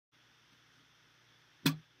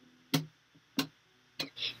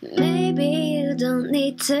Maybe you don't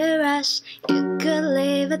need to rush. You could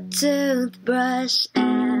leave a toothbrush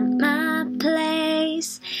at my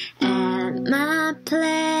place. At my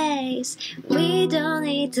place. We don't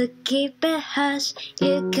need to keep it hush.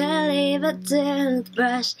 You could leave a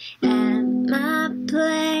toothbrush at my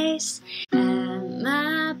place. At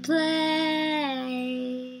my place.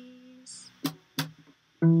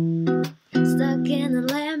 Stuck in a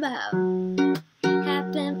limbo,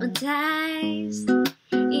 hypnotized.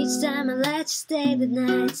 Each time I let you stay the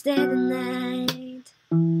night, stay the night.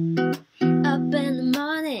 Up in the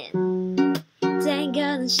morning,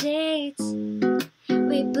 tangled in sheets.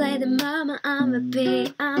 We play the mama on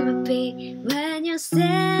repeat, on repeat. When you're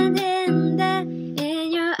standing there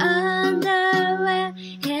in your underwear,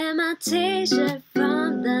 and my t-shirt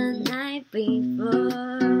from the night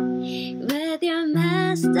before, with your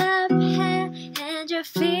messed up hair and your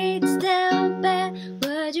feet still bare,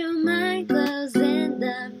 would you mind closing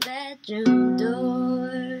the bedroom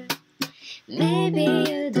door? Maybe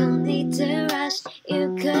you don't need to rush.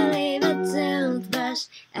 You could leave a toothbrush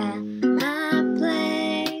at my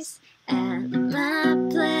place. At my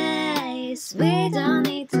place. We don't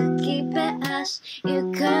need to keep it hush.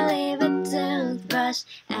 You could leave a toothbrush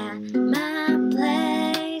at my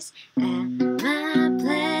place. At my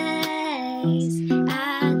place.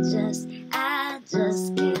 I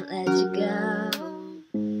just can't let you go.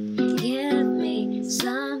 Give me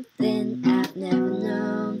something I've never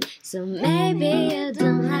known. So maybe you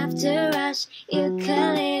don't have to rush. You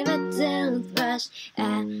could leave a toothbrush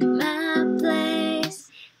at my place.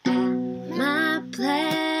 At my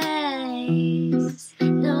place.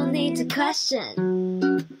 No need to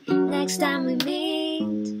question. Next time we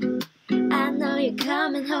meet, I know you're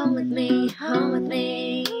coming home with me, home with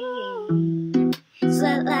me.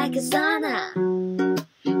 Sweat like a sauna,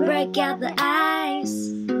 break out the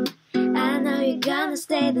ice. I know you're gonna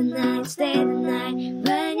stay the night, stay the night.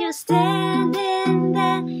 When you're standing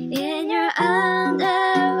there in your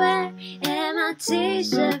underwear and my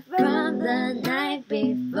t-shirt from the night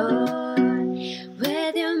before,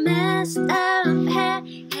 with your messed up hair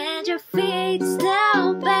and your feet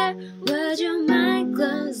still bare, would you mind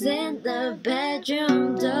closing the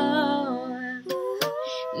bedroom door?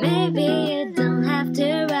 Maybe you don't have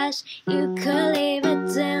to rush. You could leave a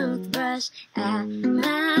toothbrush at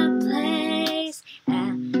my place.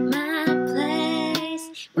 At my place.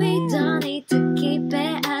 We don't need to keep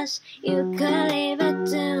it hush. You could leave a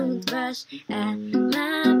toothbrush at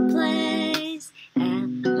my place. At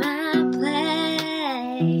my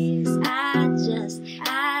place.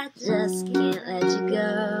 I just can't let you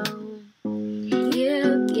go.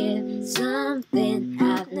 You give something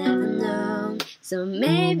I've never known. So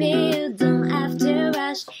maybe you don't have to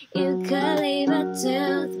rush. You could leave a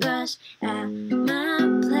toothbrush at my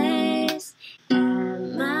place. At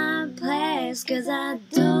my place. 'Cause I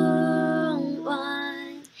don't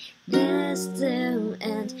want this to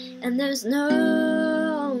end. And there's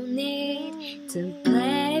no need to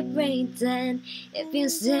play pretend. If you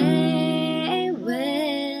stay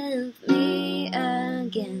with me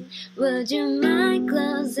again, would you mind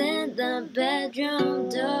closing the bedroom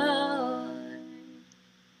door?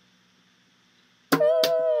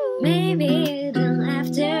 Maybe you don't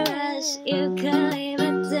have to rush. You could leave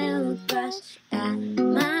a toothbrush at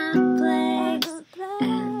my place.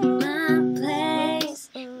 At my place.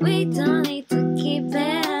 We don't need to keep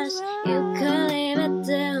it hush. You could leave a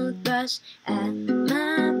toothbrush at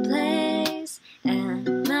my place. At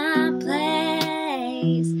my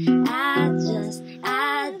place. I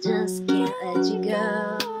just can't let you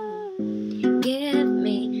go. Give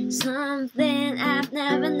me something I've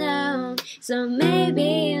never known. So maybe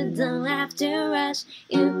you don't have to rush.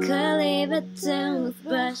 You could leave a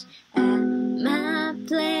toothbrush at my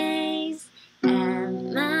place. At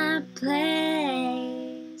my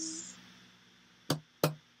place.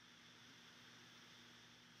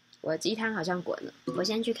 我鸡汤好像滚了，我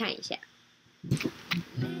先去看一下。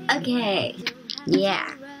 Okay, Yeah.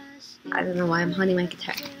 I don't know why I'm holding my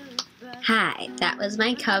guitar. Hi, that was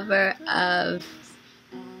my cover of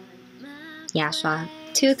牙刷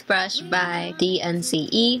Toothbrush by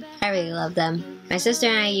DNCE. I really love them. My sister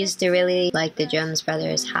and I used to really like the Jonas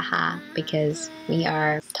Brothers, haha, because we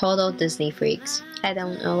are total Disney freaks. I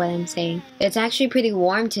don't know what I'm saying. It's actually pretty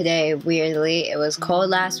warm today, weirdly. It was cold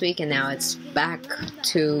last week and now it's back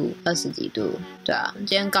to 20几度。对啊，今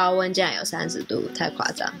天高温竟然有30度，太夸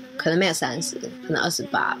张。可能没有30，可能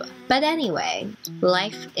28吧。But anyway,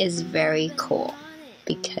 life is very cool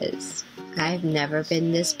because I've never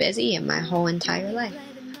been this busy in my whole entire life.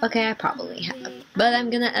 Okay, I probably have. But I'm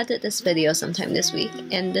gonna edit this video sometime this week,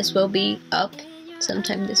 and this will be up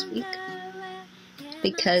sometime this week.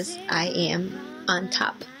 because I am on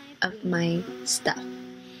top of my stuff.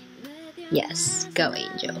 Yes, go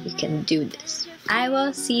Angel, you can do this. I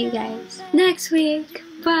will see you guys next week.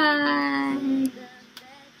 Bye!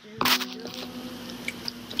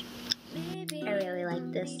 I really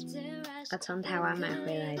like this. 我从台湾买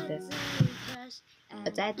回来的。我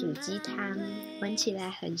在煮鸡汤，闻起来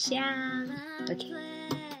很香。Okay.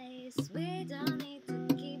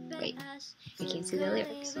 Wait, I can't see the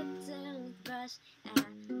lyrics.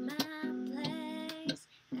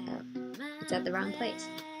 Oh, it's at the wrong place.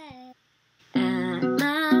 At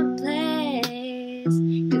my place,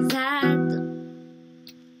 'cause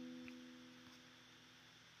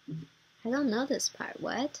I don't know this part.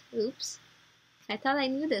 What? Oops. I thought I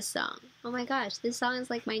knew this song. Oh my gosh, this song is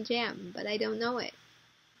like my jam, but I don't know it.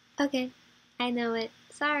 Okay, I know it.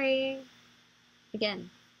 Sorry.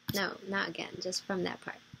 Again. No, not again, just from that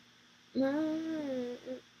part. My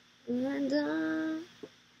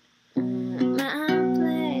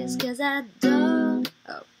place, 'cause I don't.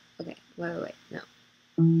 Oh, okay. Wait, no.